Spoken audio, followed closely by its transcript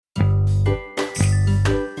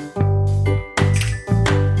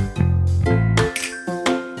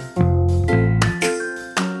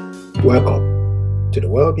Welcome to the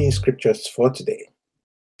Wellbeing Scriptures for today.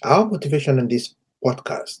 Our motivation on this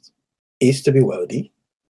podcast is to be wealthy,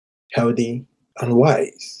 healthy, and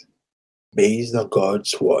wise based on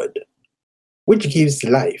God's Word, which gives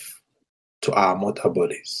life to our mortal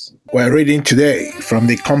bodies. We're reading today from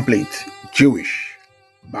the complete Jewish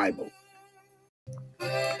Bible.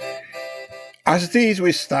 As it is,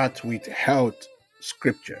 we start with health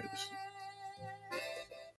scriptures.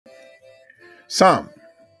 Psalm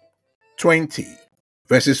 20,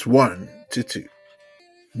 verses 1 to 2.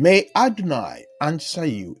 May Adonai answer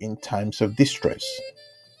you in times of distress.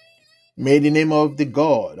 May the name of the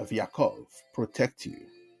God of Yaakov protect you.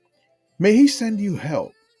 May he send you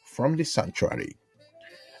help from the sanctuary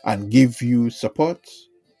and give you support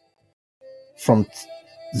from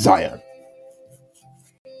Zion.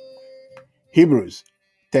 Hebrews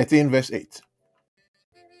 13, verse 8.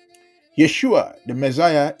 Yeshua, the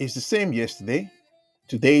Messiah, is the same yesterday,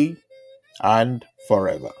 today, and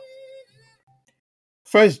forever.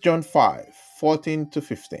 1 John 5, 14 to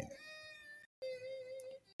 15.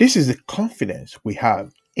 This is the confidence we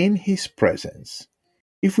have in his presence.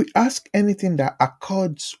 If we ask anything that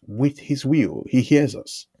accords with his will, he hears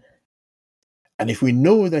us. And if we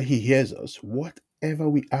know that he hears us, whatever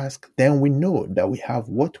we ask, then we know that we have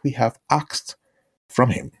what we have asked from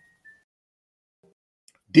him.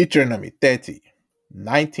 Deuteronomy 30,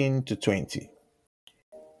 19 to 20.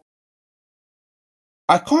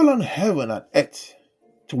 I call on heaven and earth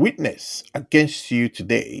to witness against you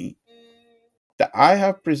today that I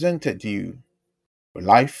have presented you with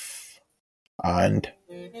life and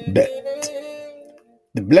death,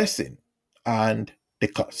 the blessing and the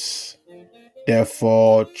curse.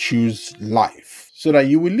 Therefore, choose life so that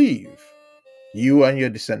you will live, you and your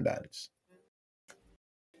descendants,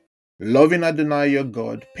 loving Adonai your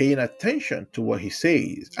God, paying attention to what he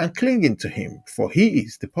says and clinging to him, for he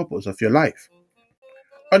is the purpose of your life.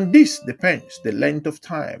 On this depends the length of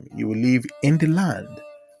time you will live in the land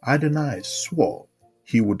Adonai swore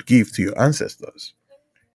he would give to your ancestors,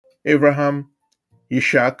 Abraham,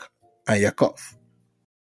 Isaac, and Yaakov.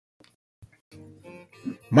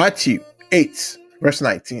 Matthew 8, verse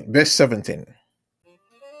 17.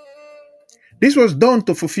 This was done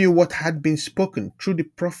to fulfill what had been spoken through the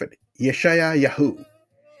prophet Yeshayahu.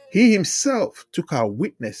 He himself took our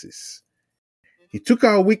weaknesses. He took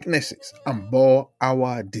our weaknesses and bore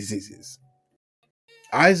our diseases.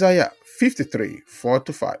 Isaiah 53, 4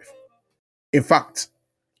 to 5. In fact,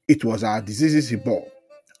 it was our diseases he bore,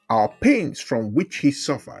 our pains from which he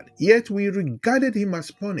suffered, yet we regarded him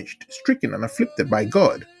as punished, stricken, and afflicted by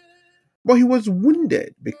God. But he was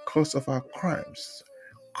wounded because of our crimes,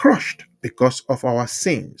 crushed because of our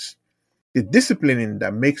sins. The disciplining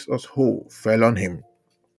that makes us whole fell on him,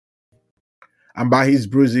 and by his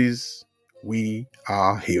bruises we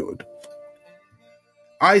are healed.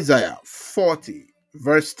 Isaiah 40,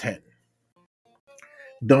 verse 10.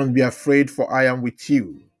 Don't be afraid, for I am with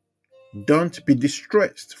you. Don't be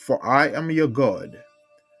distressed, for I am your God.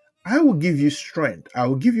 I will give you strength. I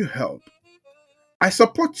will give you help. I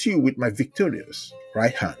support you with my victorious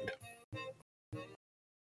right hand.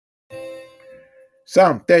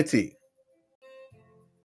 Psalm 30,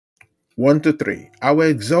 1 to 3. I will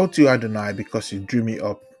exalt you, Adonai, because you drew me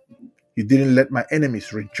up. You didn't let my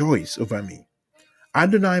enemies rejoice over me.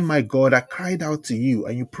 Adonai, my God, I cried out to you,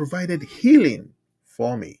 and you provided healing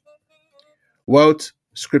for me. Wealth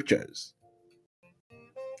Scriptures.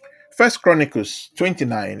 1 Chronicles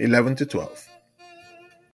 29, 11 to 12.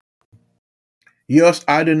 Yours,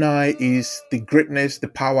 Adonai, is the greatness, the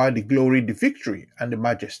power, the glory, the victory, and the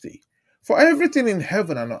majesty. For everything in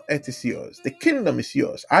heaven and on earth is yours. The kingdom is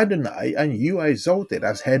yours, Adonai, and you are exalted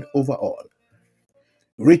as head over all.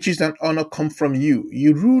 Riches and honor come from you.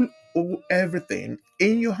 You rule over everything.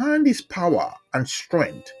 In your hand is power and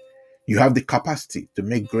strength. You have the capacity to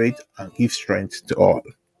make great and give strength to all.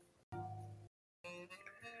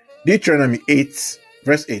 Deuteronomy 8,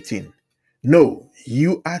 verse 18. No,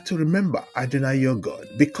 you are to remember Adonai your God,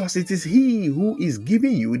 because it is he who is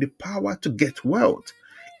giving you the power to get wealth,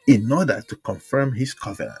 in order to confirm his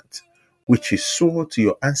covenant, which he swore to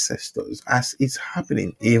your ancestors, as is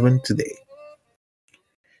happening even today.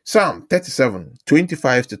 Psalm 37,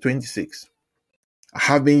 25 to 26. I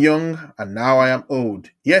have been young, and now I am old,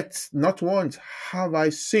 yet not once have I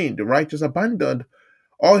seen the righteous abandoned,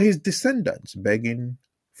 or his descendants begging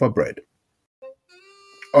for bread.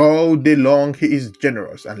 All day long he is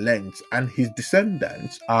generous and lends, and his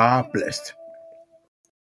descendants are blessed.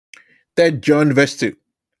 3 John verse 2.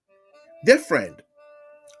 Dear friend,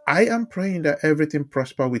 I am praying that everything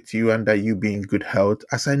prosper with you and that you be in good health,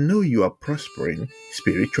 as I know you are prospering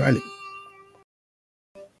spiritually.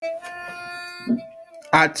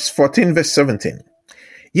 Acts 14 verse 17.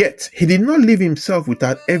 Yet he did not leave himself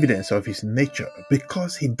without evidence of his nature,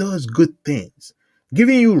 because he does good things,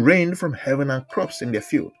 giving you rain from heaven and crops in the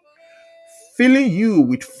field, filling you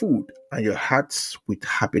with food and your hearts with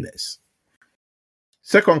happiness.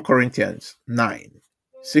 2 Corinthians 9,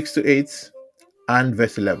 6 to 8 and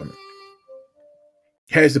verse 11.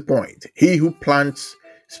 Here's the point. He who plants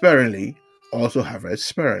sparingly also harvests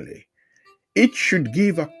sparingly. Each should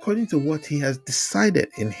give according to what he has decided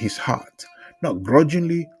in his heart, not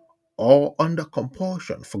grudgingly or under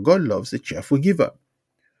compulsion, for God loves a cheerful giver.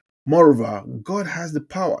 Moreover, God has the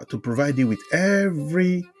power to provide you with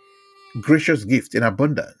every gracious gift in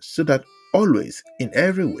abundance, so that always, in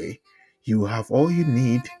every way, you have all you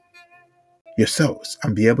need yourselves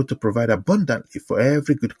and be able to provide abundantly for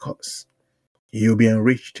every good cause. You'll be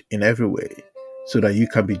enriched in every way, so that you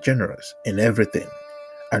can be generous in everything.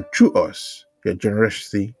 And through us, your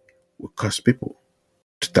generosity will cause people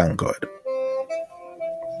to thank God.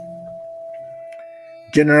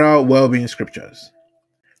 General well-being scriptures.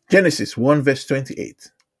 Genesis 1 verse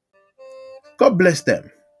 28. God blessed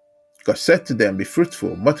them. God said to them, be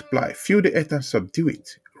fruitful, multiply, fill the earth and subdue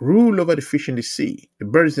it. Rule over the fish in the sea, the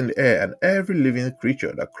birds in the air, and every living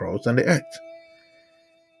creature that crawls on the earth.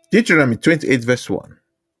 Deuteronomy 28 verse 1.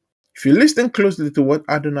 If you listen closely to what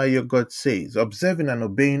Adonai your God says, observing and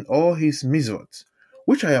obeying all his mitzvot,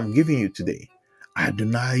 which I am giving you today,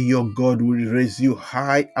 Adonai your God will raise you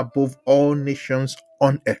high above all nations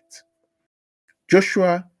on earth.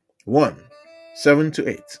 Joshua 1, 7 to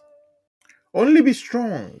 8. Only be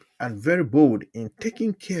strong and very bold in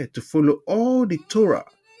taking care to follow all the Torah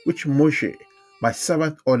which Moshe, my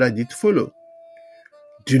servant, ordered you to follow.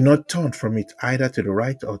 Do not turn from it either to the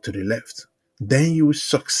right or to the left. Then you will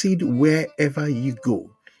succeed wherever you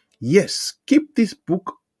go. Yes, keep this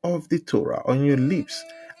book of the Torah on your lips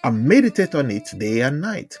and meditate on it day and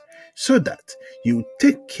night, so that you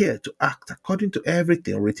take care to act according to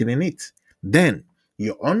everything written in it. Then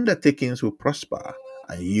your undertakings will prosper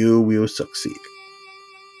and you will succeed.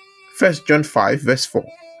 1 John 5 verse 4.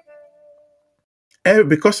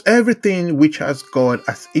 Because everything which has God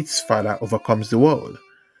as its Father overcomes the world.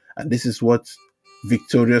 And this is what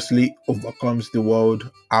victoriously overcomes the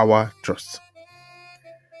world, our trust.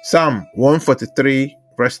 Psalm 143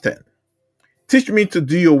 verse 10. Teach me to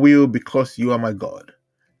do your will, because you are my God.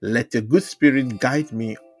 Let your good spirit guide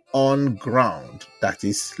me on ground that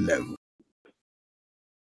is level.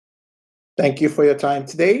 Thank you for your time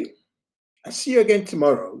today. I'll see you again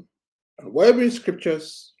tomorrow on Wellbeing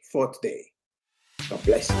Scriptures for Today. God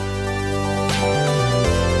bless you.